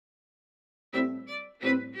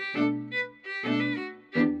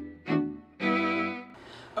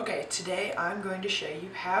Today I'm going to show you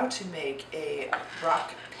how to make a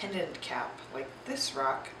rock pendant cap like this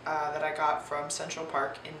rock that I got from Central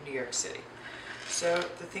Park in New York City. So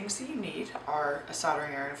the things that you need are a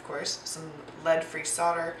soldering iron, of course, some lead-free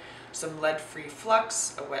solder, some lead-free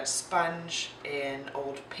flux, a wet sponge, an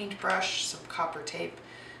old paintbrush, some copper tape,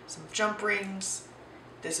 some jump rings.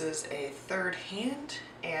 This is a third hand,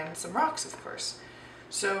 and some rocks, of course.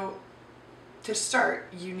 So to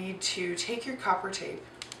start, you need to take your copper tape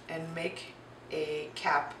and make a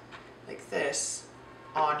cap like this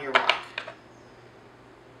on your rock.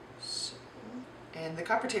 And the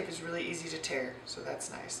copper tape is really easy to tear, so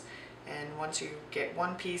that's nice. And once you get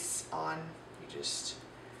one piece on, you just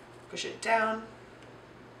push it down.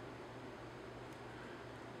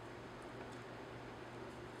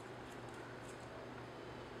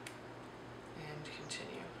 And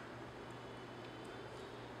continue.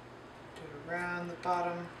 Do it around the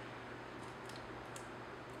bottom.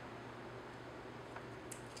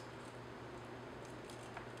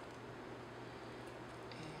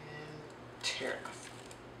 Tear it off.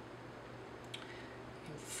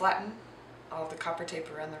 And flatten all the copper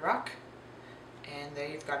tape around the rock, and there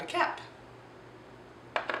you've got a cap.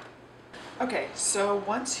 Okay, so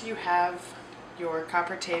once you have your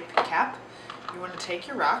copper tape cap, you want to take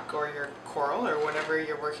your rock or your coral or whatever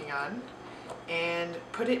you're working on and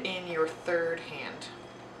put it in your third hand.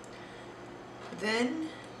 Then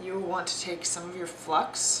you want to take some of your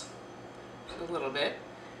flux, a little bit,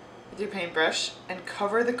 with your paintbrush and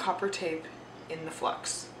cover the copper tape in the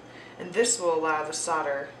flux. And this will allow the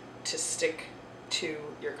solder to stick to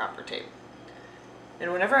your copper tape.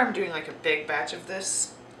 And whenever I'm doing like a big batch of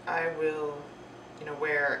this, I will,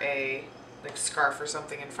 wear a scarf or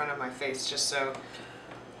something in front of my face just so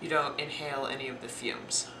you don't inhale any of the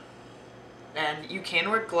fumes. And you can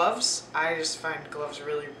wear gloves. I just find gloves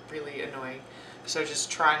really, really annoying. So just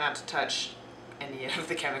try not to touch any of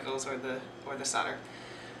the chemicals or the solder.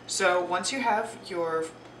 So once you have your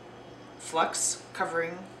flux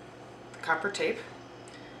covering the copper tape,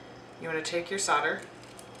 you want to take your solder,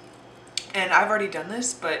 and I've already done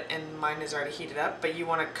this, and mine is already heated up, but you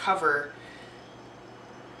want to cover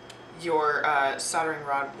your soldering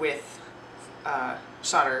rod with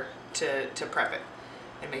solder to prep it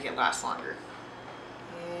and make it last longer.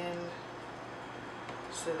 And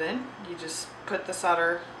so then you just put the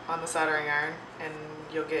solder on the soldering iron and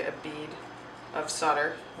you'll get a bead of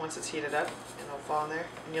solder once it's heated up, and it'll fall in there,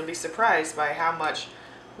 and you'll be surprised by how much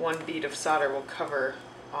one bead of solder will cover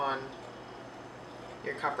on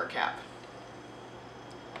your copper cap.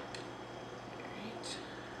 Alright.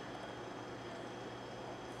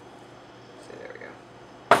 So there we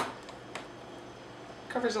go.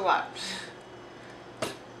 Covers a lot.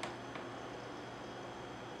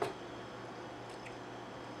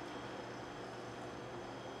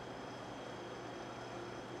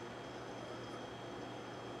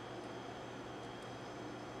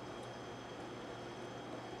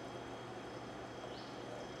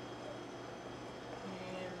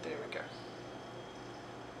 There we go.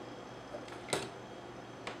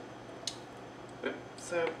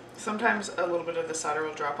 So sometimes a little bit of the solder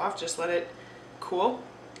will drop off. Just let it cool,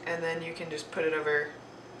 and then you can just put it over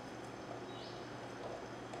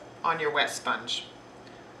on your wet sponge.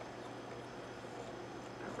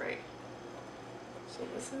 Alright, so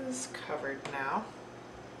this is covered now.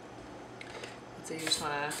 So you just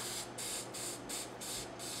want to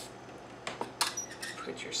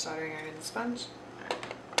put your soldering iron in the sponge.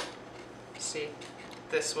 See,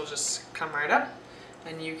 this will just come right up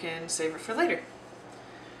and you can save it for later.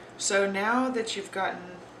 So now that you've gotten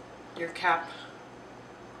your cap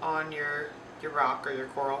on your rock or your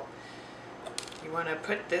coral, you want to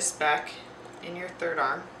put this back in your third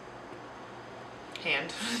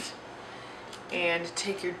hand and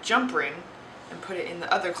take your jump ring and put it in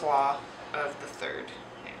the other claw of the third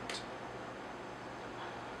hand.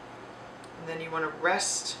 And then you want to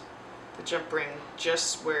rest the jump ring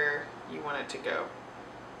just where you want it to go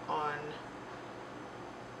on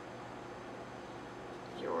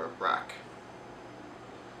your rock.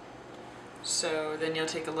 So then you'll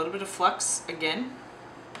take a little bit of flux again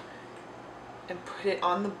and put it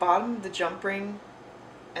on the bottom of the jump ring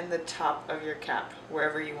and the top of your cap,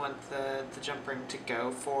 wherever you want the jump ring to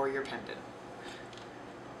go for your pendant.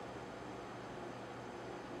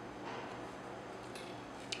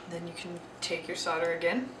 Then you can take your solder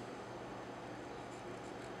again,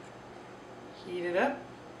 heat it up,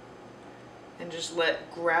 and just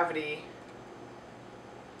let gravity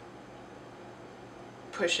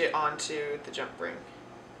push it onto the jump ring.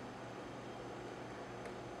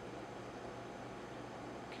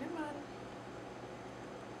 Come on.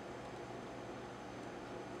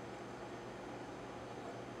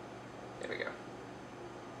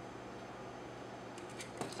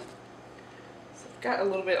 got a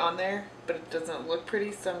little bit on there, but it doesn't look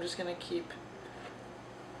pretty, so I'm just gonna keep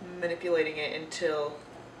manipulating it until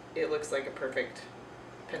it looks like a perfect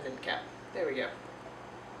pendant cap. There we go.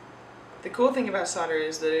 The cool thing about solder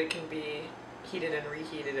is that it can be heated and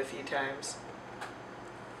reheated a few times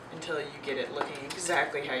until you get it looking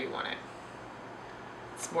exactly how you want it.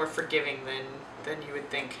 It's more forgiving than you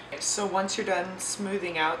would think. So once you're done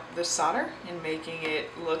smoothing out the solder and making it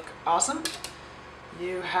look awesome,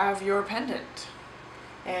 you have your pendant.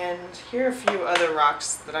 And here are a few other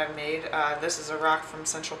rocks that I've made. This is a rock from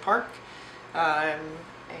Central Park, and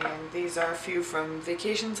these are a few from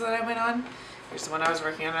vacations that I went on. Here's the one I was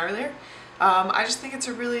working on earlier. I just think it's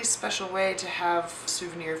a really special way to have a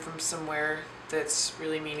souvenir from somewhere that's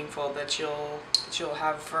really meaningful that you'll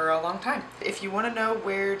have for a long time. If you want to know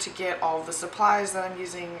where to get all the supplies that I'm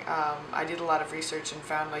using, I did a lot of research and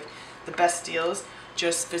found like the best deals.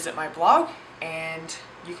 Just visit my blog and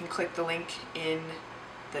you can click the link in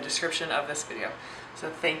the description of this video. So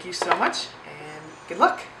thank you so much and good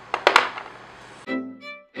luck!